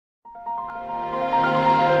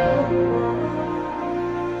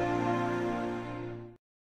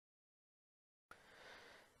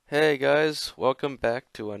Hey guys, welcome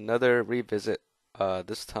back to another revisit.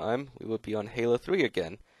 This time we will be on Halo 3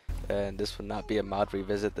 again. And this will not be a mod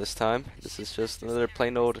revisit this time. This is just another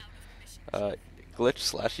plain old uh, glitch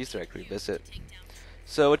slash Easter egg revisit.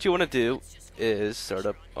 So what you want to do is start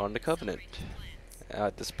up on the Covenant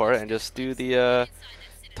at this part and just do the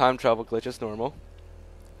time travel glitch as normal,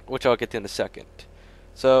 which I'll get to in a second.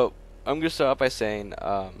 So I'm going to start off by saying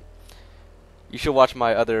you should watch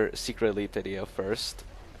my other Secret Elite video first.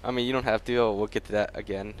 I mean, you don't have to. We'll get to that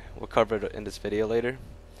again. We'll cover it in this video later.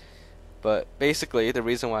 But basically, the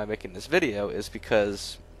reason why I'm making this video is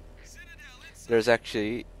because there's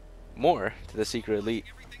actually more to the Secret Elite,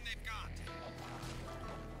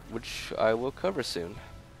 which I will cover soon.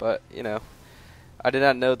 But, you know, I did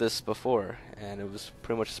not know this before, and it was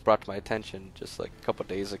pretty much just brought to my attention just like a couple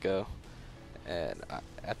days ago. And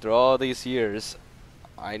after all these years,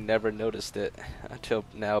 I never noticed it until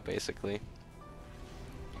now, basically.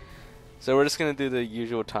 So we're just gonna do the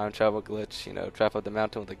usual time travel glitch, you know, drive up the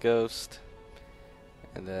mountain with a ghost,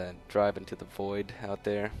 and then drive into the void out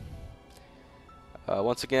there.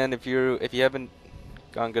 Once again, if you haven't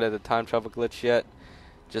gone good at the time travel glitch yet,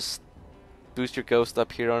 just boost your ghost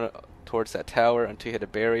up here towards that tower until you hit a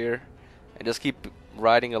barrier, and just keep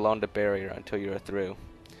riding along the barrier until you're through.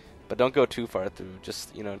 But don't go too far through,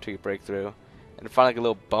 just until you break through, and find like a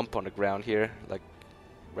little bump on the ground here, like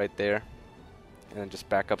right there. And then just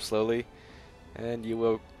back up slowly, and you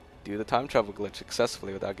will do the time travel glitch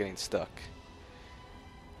successfully without getting stuck.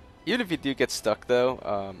 Even if you do get stuck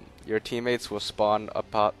though, your teammates will spawn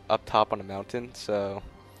up top on the mountain, so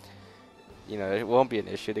it won't be an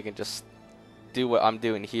issue. They can just do what I'm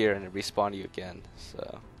doing here and respawn you again.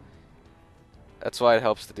 So that's why it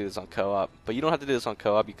helps to do this on co-op. But you don't have to do this on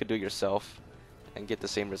co-op, you could do it yourself and get the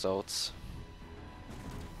same results.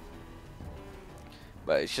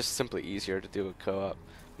 But it's just simply easier to do with co-op.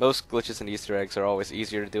 Most glitches and Easter eggs are always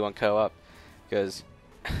easier to do on co-op because,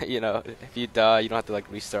 if you die, you don't have to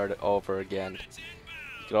like restart it all over again.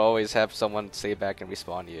 You can always have someone stay back and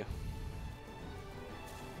respawn you.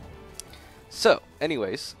 So,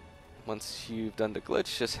 anyways, once you've done the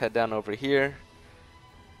glitch, just head down over here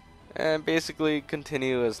and basically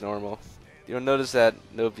continue as normal. You'll notice that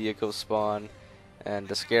no vehicles spawn, and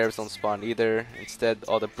the scarabs don't spawn either. Instead,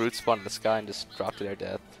 all the brutes spawn in the sky and just drop to their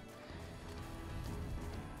death.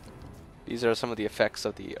 These are some of the effects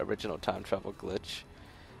of the original time travel glitch.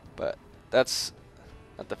 But that's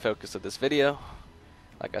not the focus of this video.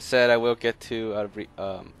 Like I said, I will get to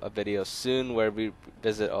a video soon where we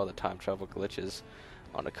visit all the time travel glitches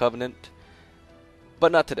on the Covenant.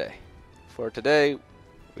 But not today. For today,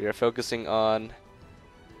 we are focusing on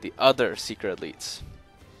the other Secret Elites.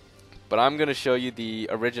 But I'm going to show you the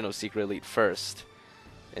original Secret Elite first,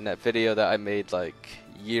 in that video that I made like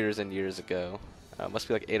years and years ago. Must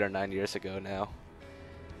be like 8 or 9 years ago now.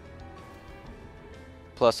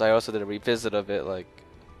 Plus I also did a revisit of it like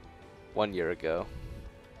 1 year ago.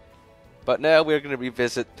 But now we're going to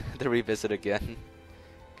revisit the revisit again,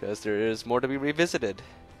 because there is more to be revisited.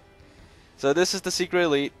 So this is the Secret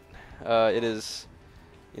Elite. It is,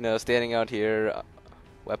 standing out here,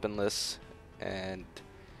 weaponless, and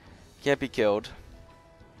can't be killed.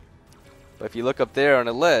 But if you look up there on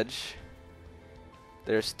a ledge,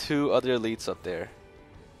 there's 2 other elites up there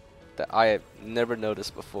that I have never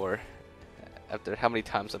noticed before, after how many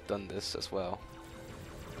times I've done this as well.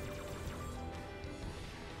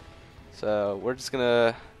 So we're just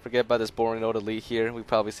gonna forget about this boring old elite here. We've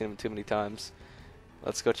probably seen him too many times.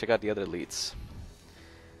 Let's go check out the other elites.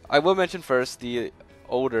 I will mention first the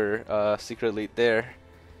older Secret Elite there.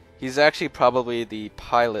 He's actually probably the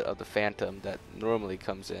pilot of the Phantom that normally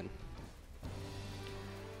comes in.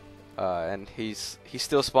 And he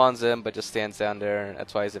still spawns in, but just stands down there, and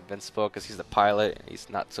that's why he's invincible, because he's the pilot, and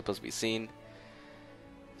he's not supposed to be seen.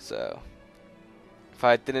 So, if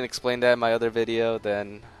I didn't explain that in my other video,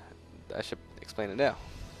 then I should explain it now.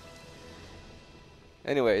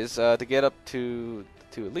 Anyways, to get up to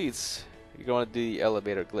the 2 elites, you're going to do the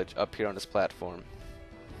elevator glitch up here on this platform.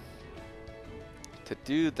 To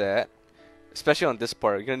do that, especially on this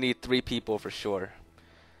part, you're going to need 3 people for sure.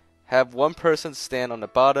 Have 1 person stand on the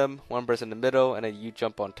bottom, 1 person in the middle, and then you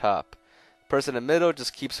jump on top. Person in the middle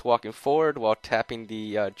just keeps walking forward while tapping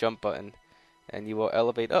the jump button, and you will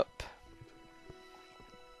elevate up.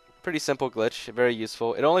 Pretty simple glitch, very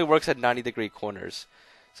useful. It only works at 90-degree corners,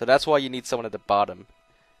 so that's why you need someone at the bottom,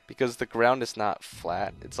 because the ground is not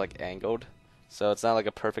flat, it's like angled, so it's not like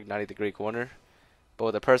a perfect 90-degree corner. But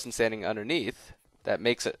with a person standing underneath, that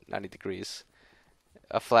makes it 90 degrees,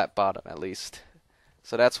 a flat bottom at least.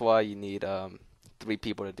 So that's why you need 3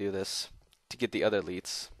 people to do this, to get the other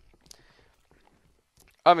elites.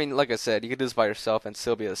 I mean, like I said, you could do this by yourself and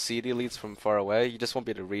still be able to see the elites from far away. You just won't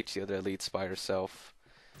be able to reach the other elites by yourself.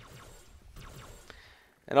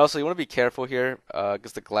 And also, you want to be careful here,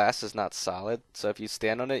 because the glass is not solid. So if you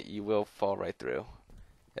stand on it, you will fall right through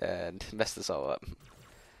and mess this all up.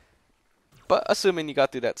 But assuming you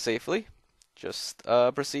got through that safely, just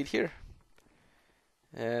proceed here.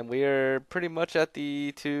 And we are pretty much at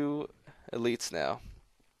the 2 elites now.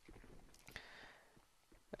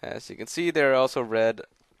 As you can see, there are also red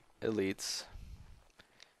elites.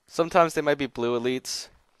 Sometimes they might be blue elites.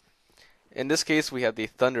 In this case, we have the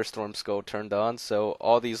thunderstorm skull turned on, so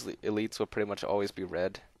all these elites will pretty much always be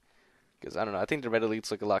red. Because, I don't know, I think the red elites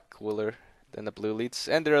look a lot cooler than the blue elites,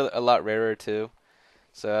 and they're a lot rarer too.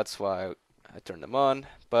 So that's why I turned them on,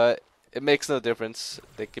 but it makes no difference.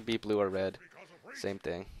 They could be blue or red, same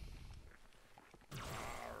thing.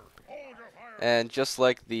 And just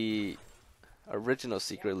like the original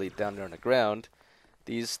secret elite down there on the ground,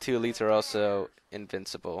 these 2 elites are also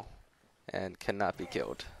invincible and cannot be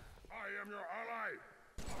killed. I am your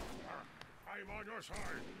ally. I'm on your side.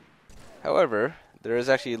 However, there is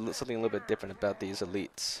actually something a little bit different about these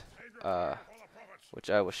elites, which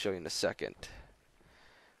I will show you in a second.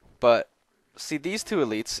 But see, these 2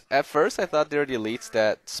 elites, at first I thought they were the elites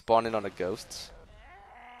that spawn in on the ghosts,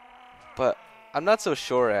 but I'm not so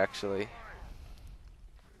sure actually.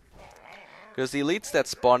 Because the elites that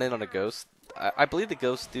spawn in on a ghost, I believe the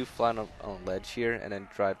ghosts do fly on a ledge here and then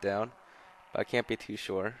drive down, but I can't be too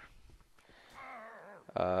sure.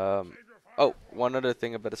 Oh, one other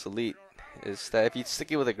thing about this elite is that if you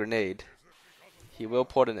stick it with a grenade, he will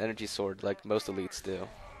pull out an energy sword like most elites do.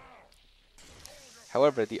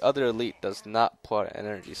 However, the other elite does not pull out an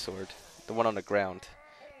energy sword, the one on the ground.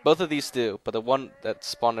 Both of these do, but the one that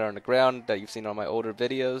spawned on the ground that you've seen on my older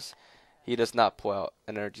videos, he does not pull out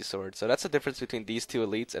an energy sword. So that's the difference between these 2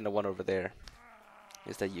 elites and the one over there,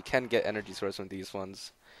 is that you can get energy swords from these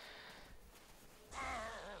ones.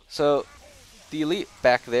 So the elite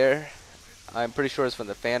back there, I'm pretty sure is from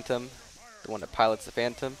the Phantom, the one that pilots the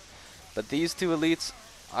Phantom. But these 2 elites,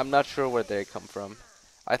 I'm not sure where they come from.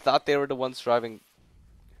 I thought they were the ones driving.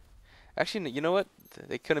 Actually, you know what?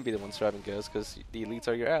 They couldn't be the ones driving ghosts because the elites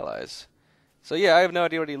are your allies. So yeah, I have no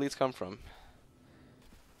idea where the elites come from.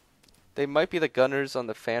 They might be the gunners on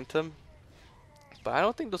the Phantom, but I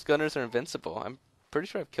don't think those gunners are invincible. I'm pretty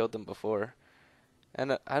sure I've killed them before.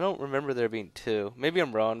 And I don't remember there being 2. Maybe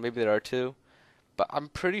I'm wrong, maybe there are 2. But I'm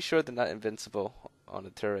pretty sure they're not invincible on the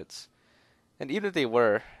turrets. And even if they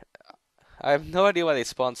were, I have no idea why they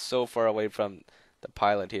spawned so far away from the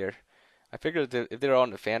pilot here. I figured if they were all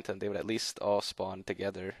in the Phantom, they would at least all spawn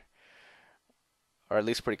together. Or at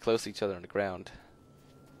least pretty close to each other on the ground.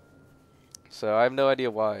 So I have no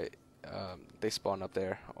idea why they spawn up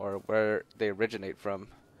there, or where they originate from.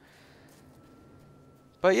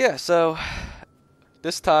 But yeah, so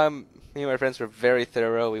this time, me and my friends were very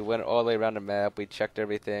thorough. We went all the way around the map. We checked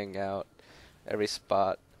everything out, every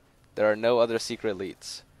spot. There are no other secret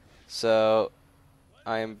elites. So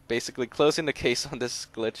I am basically closing the case on this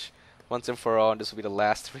glitch once and for all, and this will be the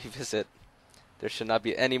last to revisit. There should not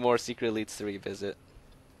be any more secret elites to revisit.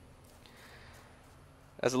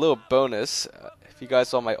 As a little bonus, if you guys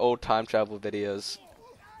saw my old time travel videos,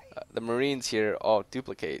 the Marines here all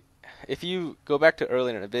duplicate. If you go back to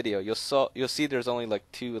earlier in the video, you'll see there's only like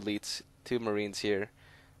 2 elites, 2 Marines here,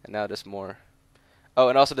 and now there's more. Oh,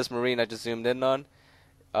 and also this Marine I just zoomed in on.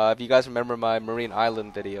 If you guys remember my Marine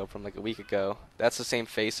Island video from like a week ago, that's the same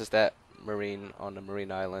face as that Marine on the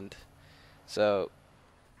Marine Island. So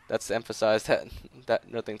that's to emphasize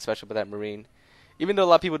that nothing special about that Marine. Even though a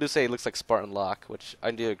lot of people do say it looks like Spartan Locke, which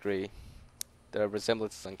I do agree. The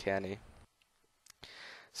resemblance is uncanny.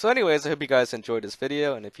 So anyways, I hope you guys enjoyed this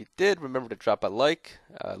video, and if you did, remember to drop a like,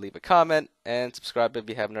 leave a comment, and subscribe if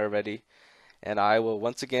you haven't already. And I will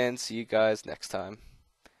once again see you guys next time.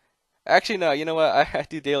 Actually, no, you know what? I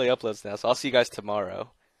do daily uploads now, so I'll see you guys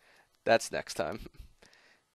tomorrow. That's next time.